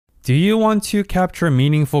Do you want to capture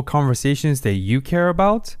meaningful conversations that you care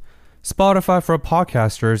about? Spotify for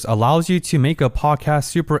Podcasters allows you to make a podcast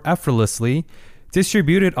super effortlessly,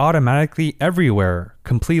 distribute it automatically everywhere,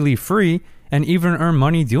 completely free, and even earn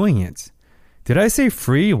money doing it. Did I say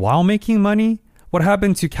free while making money? What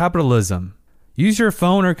happened to capitalism? Use your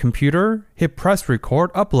phone or computer, hit press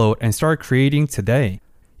record, upload, and start creating today.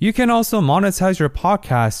 You can also monetize your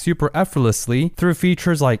podcast super effortlessly through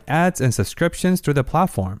features like ads and subscriptions through the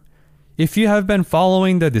platform. If you have been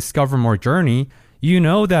following the Discover More journey, you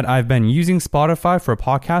know that I've been using Spotify for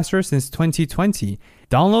Podcasters since 2020.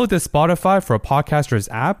 Download the Spotify for Podcasters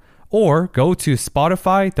app or go to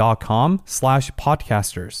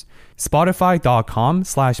spotify.com/podcasters.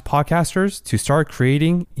 Spotify.com/podcasters to start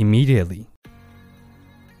creating immediately.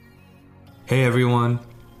 Hey everyone,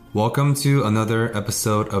 welcome to another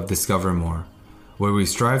episode of Discover More, where we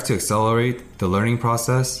strive to accelerate the learning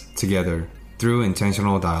process together through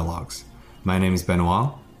intentional dialogues. My name is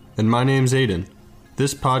Benoit. And my name's Aiden.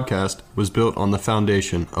 This podcast was built on the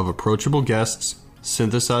foundation of approachable guests,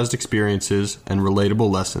 synthesized experiences, and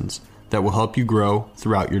relatable lessons that will help you grow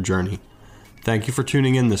throughout your journey. Thank you for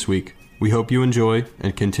tuning in this week. We hope you enjoy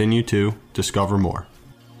and continue to discover more.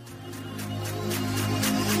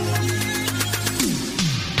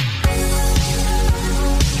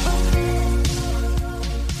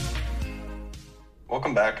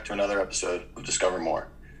 Welcome back to another episode of Discover More.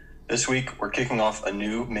 This week, we're kicking off a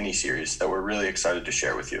new mini-series that we're really excited to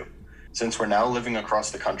share with you. Since we're now living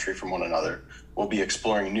across the country from one another, we'll be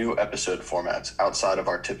exploring new episode formats outside of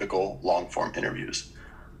our typical long-form interviews.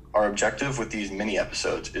 Our objective with these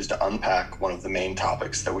mini-episodes is to unpack one of the main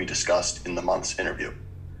topics that we discussed in the month's interview.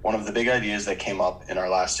 One of the big ideas that came up in our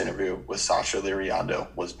last interview with Sasha Liriando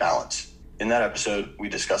was balance. In that episode, we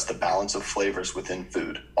discussed the balance of flavors within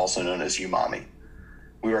food, also known as umami.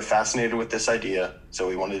 We were fascinated with this idea, so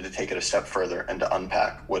we wanted to take it a step further and to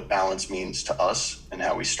unpack what balance means to us and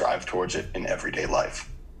how we strive towards it in everyday life.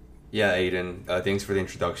 Yeah, Aiden, thanks for the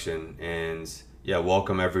introduction. And yeah,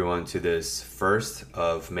 welcome everyone to this first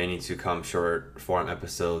of many to come short form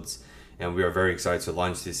episodes. And we are very excited to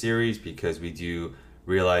launch this series because we do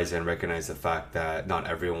realize and recognize the fact that not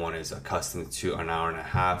everyone is accustomed to an hour and a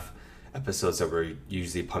half episodes that we're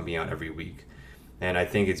usually pumping out every week. And I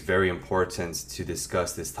think it's very important to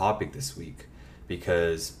discuss this topic this week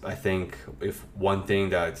because I think if one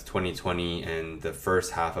thing that 2020 and the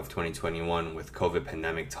first half of 2021 with COVID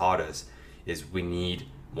pandemic taught us is we need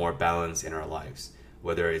more balance in our lives,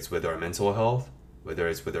 whether it's with our mental health, whether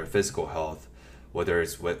it's with our physical health, whether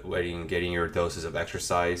it's with getting your doses of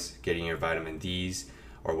exercise, getting your vitamin Ds,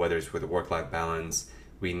 or whether it's with work-life balance,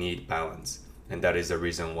 we need balance. And that is the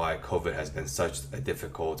reason why COVID has been such a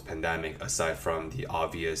difficult pandemic, aside from the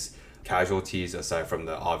obvious casualties, aside from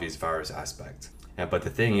the obvious virus aspect. But the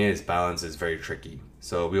thing is, balance is very tricky.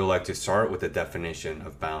 So we would like to start with the definition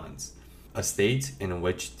of balance. A state in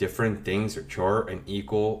which different things occur in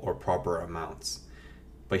equal or proper amounts.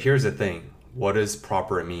 But here's the thing, what does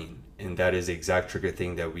proper mean? And that is the exact tricky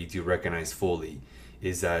thing that we do recognize fully,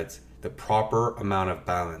 is that the proper amount of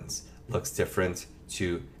balance looks different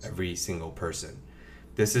to every single person.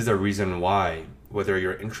 This is the reason why, whether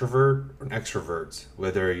you're introvert or an extrovert,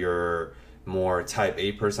 whether you're more type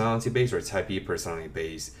A personality based or type B personality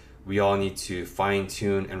based, we all need to fine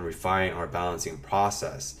tune and refine our balancing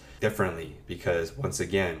process differently because once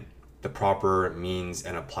again, the proper means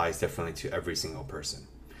and applies differently to every single person.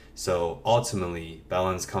 So ultimately,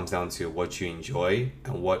 balance comes down to what you enjoy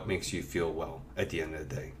and what makes you feel well at the end of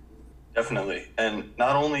the day. Definitely. And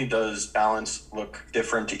not only does balance look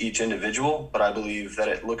different to each individual, but I believe that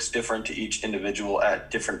it looks different to each individual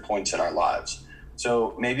at different points in our lives.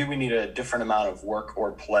 So maybe we need a different amount of work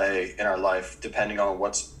or play in our life, depending on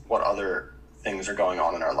what other things are going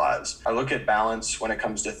on in our lives. I look at balance when it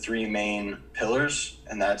comes to three main pillars,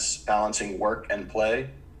 and that's balancing work and play,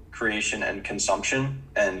 creation and consumption,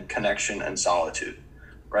 and connection and solitude.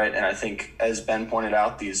 Right. And I think, as Ben pointed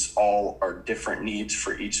out, these all are different needs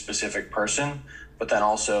for each specific person, but then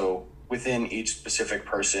also within each specific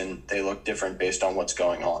person, they look different based on what's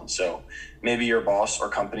going on. So maybe your boss or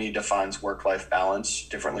company defines work-life balance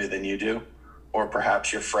differently than you do, or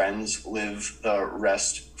perhaps your friends live the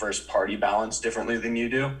rest versus party balance differently than you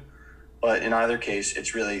do. But in either case,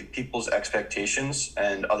 it's really people's expectations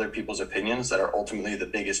and other people's opinions that are ultimately the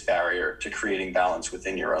biggest barrier to creating balance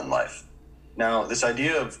within your own life. Now, this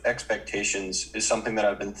idea of expectations is something that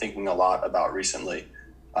I've been thinking a lot about recently.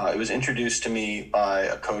 It was introduced to me by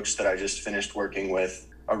a coach that I just finished working with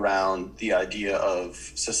around the idea of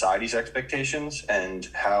society's expectations and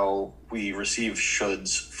how we receive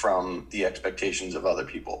shoulds from the expectations of other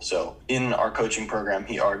people. So in our coaching program,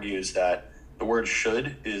 he argues that the word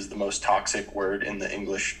should is the most toxic word in the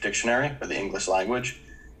English dictionary or the English language.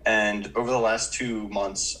 And over the last 2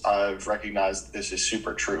 months, I've recognized this is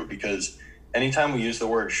super true, because anytime we use the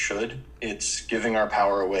word should, it's giving our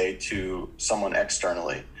power away to someone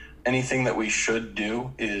externally. Anything that we should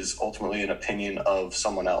do is ultimately an opinion of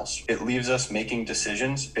someone else. It leaves us making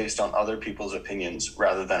decisions based on other people's opinions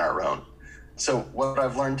rather than our own. So what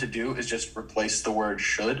I've learned to do is just replace the word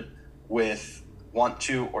should with want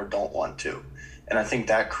to or don't want to. And I think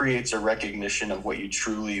that creates a recognition of what you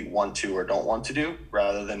truly want to or don't want to do,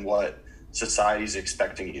 rather than what society's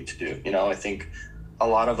expecting you to do. I think a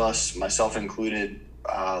lot of us, myself included,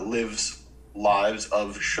 lives lives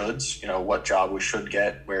of shoulds, what job we should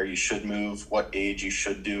get, where you should move, what age you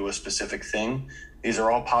should do a specific thing. These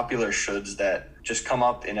are all popular shoulds that just come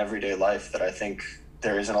up in everyday life that I think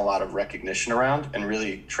there isn't a lot of recognition around, and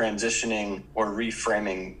really transitioning or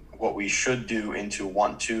reframing what we should do into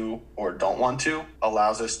want to or don't want to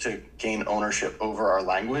allows us to gain ownership over our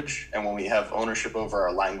language. And when we have ownership over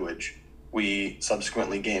our language, we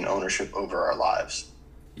subsequently gain ownership over our lives.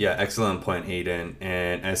 Yeah, excellent point, Aiden.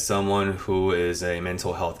 And as someone who is a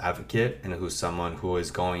mental health advocate and who's someone who is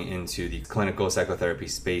going into the clinical psychotherapy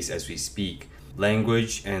space as we speak,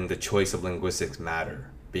 language and the choice of linguistics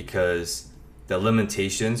matter, because the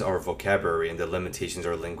limitations of our vocabulary and the limitations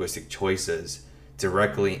of our linguistic choices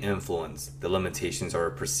directly influence the limitations of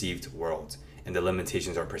our perceived world and the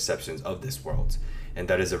limitations of our perceptions of this world. And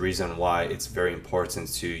that is the reason why it's very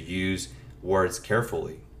important to use words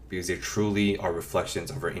carefully, because they truly are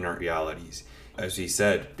reflections of our inner realities. As we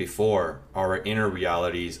said before, our inner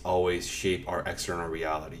realities always shape our external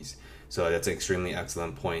realities. So that's an extremely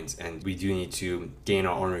excellent point. And we do need to gain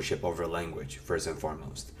our ownership over language first and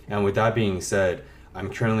foremost. And with that being said, I'm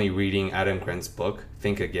currently reading Adam Grant's book,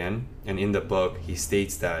 Think Again. And in the book, he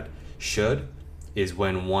states that should is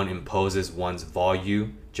when one imposes one's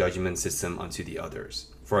value judgment system onto the others.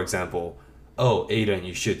 For example, oh, Aiden,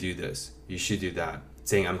 you should do this. You should do that.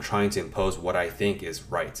 Saying I'm trying to impose what I think is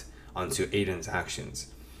right onto Aiden's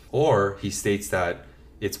actions. Or he states that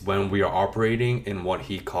it's when we are operating in what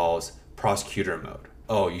he calls prosecutor mode.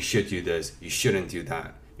 Oh, you should do this. You shouldn't do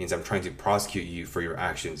that. Means I'm trying to prosecute you for your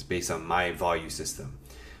actions based on my value system.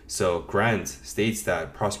 So Grant states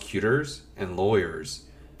that prosecutors and lawyers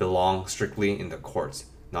belong strictly in the courts,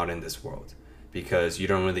 not in this world, because you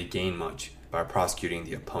don't really gain much by prosecuting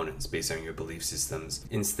the opponents based on your belief systems.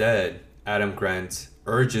 Instead, Adam Grant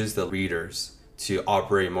urges the readers to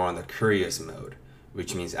operate more on the curious mode,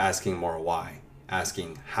 which means asking more why,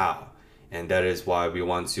 asking how. And that is why we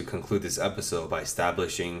want to conclude this episode by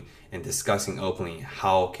establishing and discussing openly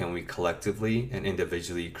how can we collectively and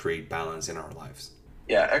individually create balance in our lives.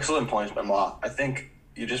 Yeah, excellent points, Benoit. I think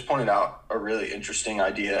you just pointed out a really interesting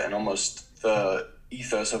idea and almost the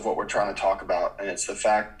ethos of what we're trying to talk about. And it's the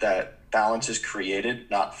fact that balance is created,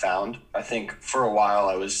 not found. I think for a while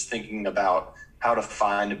I was thinking about how to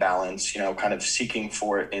find balance, kind of seeking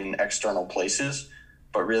for it in external places.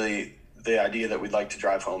 But really, the idea that we'd like to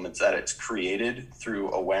drive home is that it's created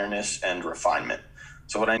through awareness and refinement.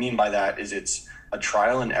 So what I mean by that is it's a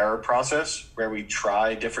trial and error process where we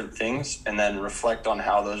try different things and then reflect on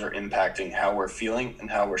how those are impacting how we're feeling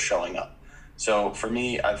and how we're showing up. So for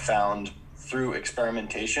me, I've found through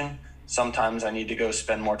experimentation, sometimes I need to go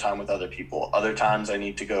spend more time with other people. Other times I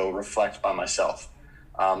need to go reflect by myself.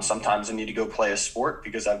 Sometimes I need to go play a sport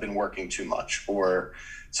because I've been working too much. Or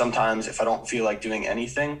sometimes if I don't feel like doing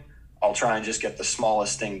anything, I'll try and just get the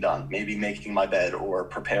smallest thing done, maybe making my bed or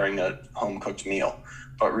preparing a home-cooked meal.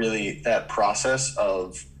 But really, that process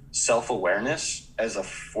of self-awareness as a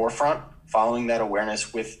forefront, following that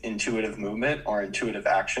awareness with intuitive movement or intuitive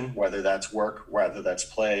action, whether that's work, whether that's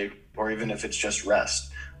play, or even if it's just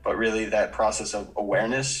rest. But really, that process of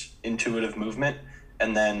awareness, intuitive movement,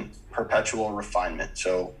 and then perpetual refinement.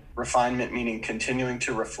 So refinement meaning continuing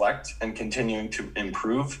to reflect and continuing to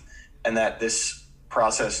improve, and that this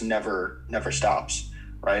process never stops,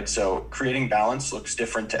 right? So creating balance looks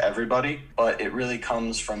different to everybody, but it really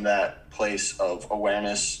comes from that place of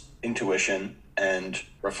awareness, intuition, and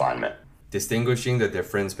refinement. Distinguishing the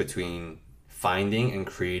difference between finding and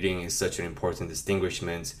creating is such an important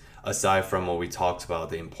distinguishment, aside from what we talked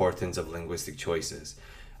about, the importance of linguistic choices.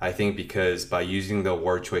 I think because by using the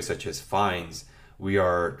word choice such as finds, we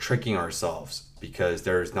are tricking ourselves, because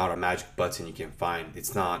there's not a magic button you can find.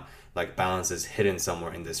 It's not like balance is hidden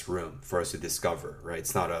somewhere in this room for us to discover, right?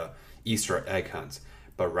 It's not a Easter egg hunt,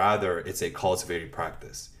 but rather it's a cultivated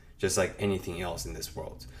practice. just like anything else in this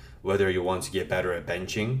world. Whether you want to get better at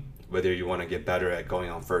benching, whether you want to get better at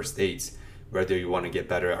going on first dates, whether you want to get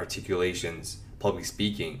better at articulations, public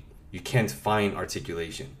speaking, you can't find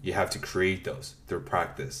articulation. You have to create those through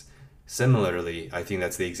practice. Similarly, I think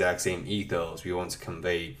that's the exact same ethos we want to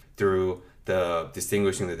convey through the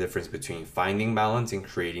distinguishing the difference between finding balance and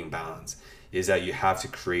creating balance, is that you have to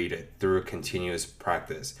create it through continuous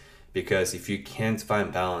practice. Because if you can't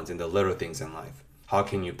find balance in the little things in life, how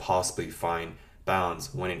can you possibly find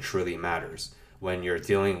balance when it truly matters? When you're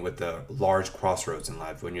dealing with the large crossroads in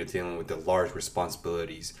life, when you're dealing with the large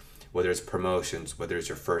responsibilities, whether it's promotions, whether it's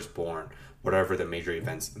your firstborn, whatever the major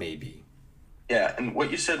events may be. Yeah, and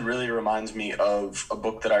what you said really reminds me of a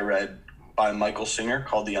book that I read by Michael Singer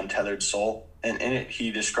called The Untethered Soul. And in it, he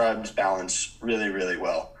describes balance really, really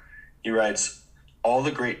well. He writes, "All the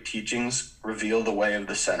great teachings reveal the way of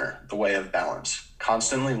the center, the way of balance.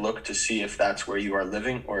 Constantly look to see if that's where you are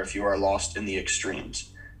living or if you are lost in the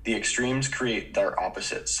extremes. The extremes create their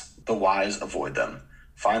opposites. The wise avoid them.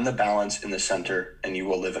 Find the balance in the center and you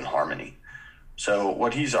will live in harmony." So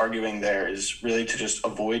what he's arguing there is really to just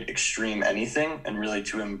avoid extreme anything and really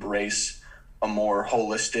to embrace a more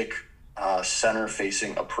holistic,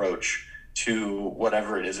 center-facing approach to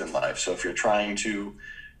whatever it is in life. So if you're trying to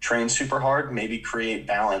train super hard, maybe create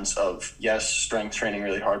balance of, yes, strength training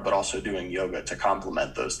really hard, but also doing yoga to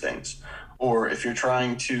complement those things. Or if you're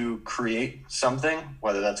trying to create something,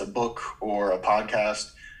 whether that's a book or a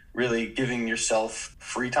podcast, really giving yourself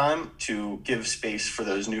free time to give space for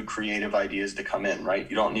those new creative ideas to come in, right?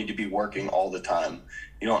 You don't need to be working all the time.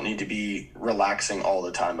 You don't need to be relaxing all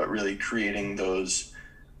the time, but really creating those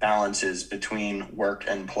balances between work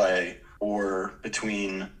and play or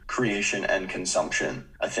between creation and consumption.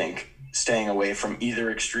 I think staying away from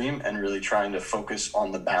either extreme and really trying to focus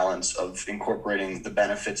on the balance of incorporating the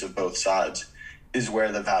benefits of both sides is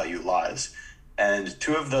where the value lies. And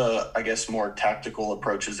two of the, I guess, more tactical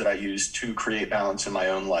approaches that I use to create balance in my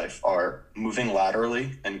own life are moving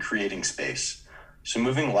laterally and creating space. So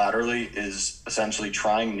moving laterally is essentially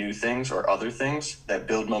trying new things or other things that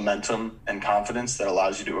build momentum and confidence that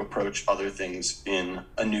allows you to approach other things in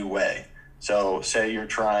a new way. So say you're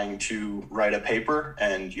trying to write a paper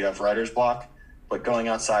and you have writer's block, but going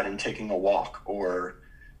outside and taking a walk or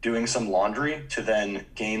doing some laundry to then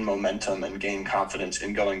gain momentum and gain confidence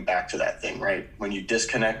in going back to that thing, right? When you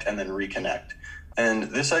disconnect and then reconnect. And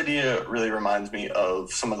this idea really reminds me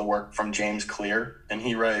of some of the work from James Clear. And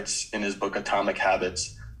he writes in his book, Atomic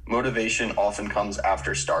Habits, "Motivation often comes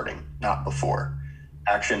after starting, not before.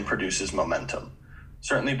 Action produces momentum."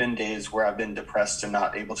 Certainly been days where I've been depressed and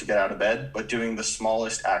not able to get out of bed, but doing the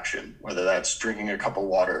smallest action, whether that's drinking a cup of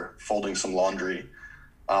water, folding some laundry,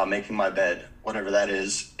 making my bed, whatever that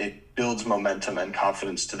is, it builds momentum and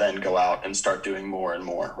confidence to then go out and start doing more and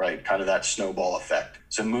more, right? Kind of that snowball effect.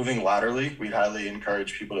 So moving laterally, we highly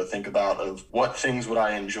encourage people to think about of what things would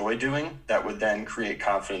I enjoy doing that would then create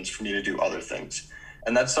confidence for me to do other things.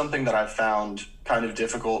 And that's something that I've found kind of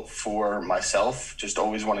difficult for myself, just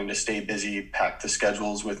always wanting to stay busy, pack the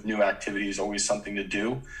schedules with new activities, always something to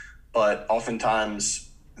do. But oftentimes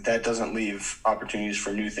that doesn't leave opportunities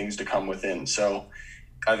for new things to come within. So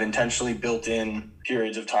I've intentionally built in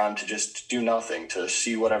periods of time to just do nothing, to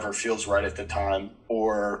see whatever feels right at the time.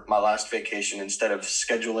 Or my last vacation, instead of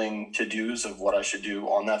scheduling to-dos of what I should do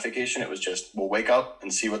on that vacation, it was just, we'll wake up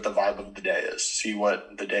and see what the vibe of the day is, see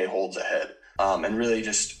what the day holds ahead. And really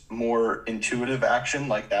just more intuitive action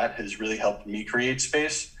like that has really helped me create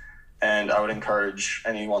space. And I would encourage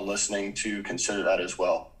anyone listening to consider that as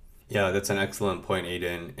well. Yeah, that's an excellent point,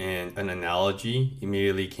 Aiden. And an analogy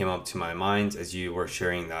immediately came up to my mind as you were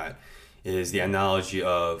sharing that, is the analogy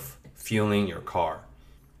of fueling your car.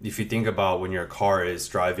 If you think about when your car is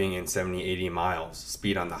driving in 70, 80 miles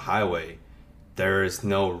speed on the highway, there is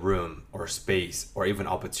no room or space or even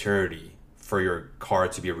opportunity for your car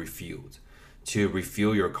to be refueled. To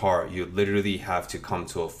refuel your car, you literally have to come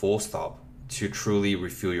to a full stop to truly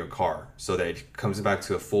refuel your car so that it comes back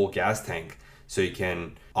to a full gas tank so you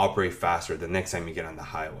can operate faster the next time you get on the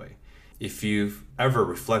highway. If you've ever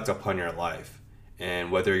reflect upon your life,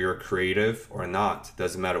 and whether you're creative or not,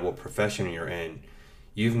 doesn't matter what profession you're in,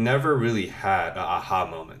 you've never really had an aha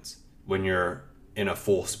moment when you're in a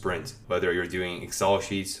full sprint, whether you're doing Excel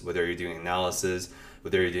sheets, whether you're doing analysis,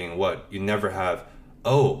 whether you're doing what, you never have,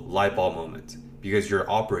 light bulb moment, because you're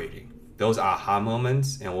operating. Those aha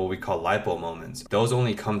moments and what we call light bulb moments, those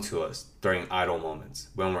only come to us during idle moments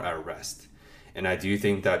when we're at rest. And I do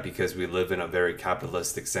think that because we live in a very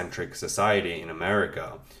capitalistic centric society in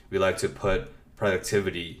America, we like to put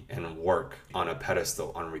productivity and work on a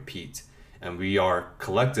pedestal, on repeat. And we are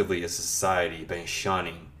collectively as a society been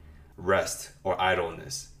shunning rest or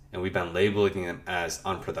idleness, and we've been labeling them as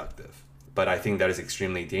unproductive. But I think that is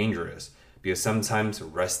extremely dangerous because sometimes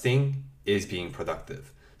resting is being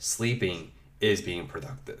productive. Sleeping is being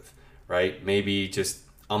productive, right? Maybe just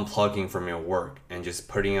unplugging from your work and just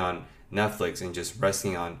putting on Netflix and just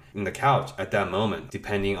resting on the couch at that moment,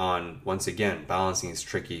 depending on, once again, balancing is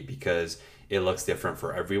tricky because it looks different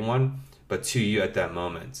for everyone. But to you at that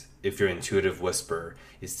moment, if your intuitive whisper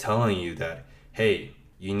is telling you that, hey,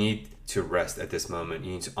 you need to rest at this moment,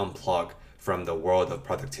 you need to unplug from the world of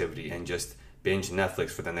productivity and just binge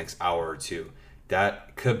Netflix for the next hour or two,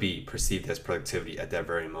 that could be perceived as productivity at that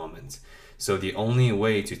very moment. So the only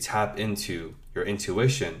way to tap into your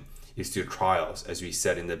intuition is through trials, as we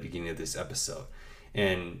said in the beginning of this episode.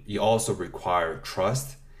 And you also require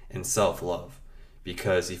trust and self-love,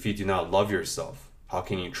 because if you do not love yourself, how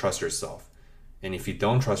can you trust yourself? And if you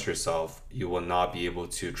don't trust yourself, you will not be able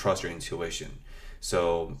to trust your intuition.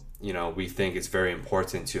 So, we think it's very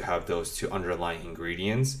important to have those two underlying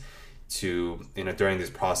ingredients to, during this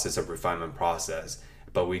process of refinement process.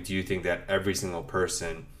 But we do think that every single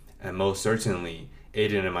person, and most certainly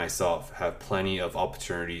Aiden and myself, have plenty of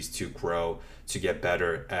opportunities to grow, to get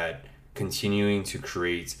better at continuing to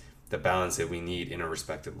create the balance that we need in our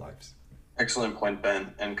respective lives. Excellent point,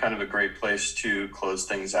 Ben, and kind of a great place to close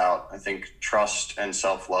things out. I think trust and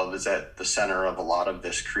self-love is at the center of a lot of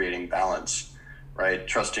this creating balance, right?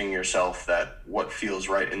 Trusting yourself that what feels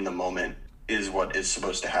right in the moment is what is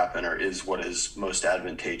supposed to happen or is what is most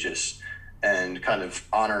advantageous, and kind of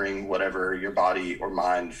honoring whatever your body or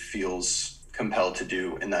mind feels compelled to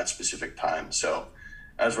do in that specific time. So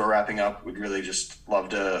as we're wrapping up, we'd really just love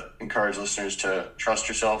to encourage listeners to trust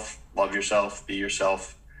yourself, love yourself, be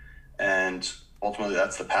yourself. And ultimately,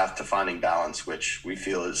 that's the path to finding balance, which we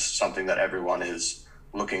feel is something that everyone is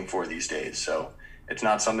looking for these days. So it's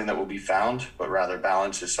not something that will be found, but rather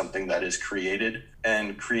balance is something that is created,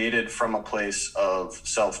 and created from a place of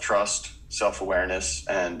self-trust, self-awareness,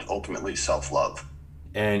 and ultimately self-love.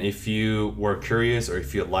 And if you were curious, or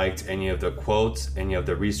if you liked any of the quotes, any of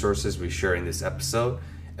the resources we share in this episode,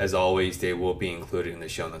 as always, they will be included in the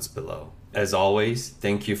show notes below. As always,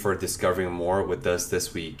 thank you for discovering more with us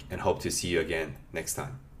this week, and hope to see you again next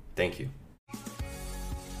time. Thank you.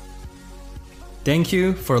 Thank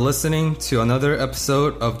you for listening to another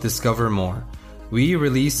episode of Discover More. We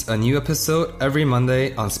release a new episode every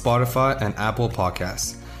Monday on Spotify and Apple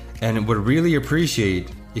Podcasts, and would really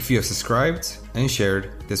appreciate if you have subscribed and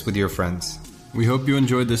shared this with your friends. We hope you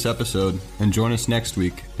enjoyed this episode and join us next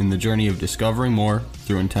week in the journey of discovering more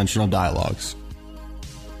through intentional dialogues.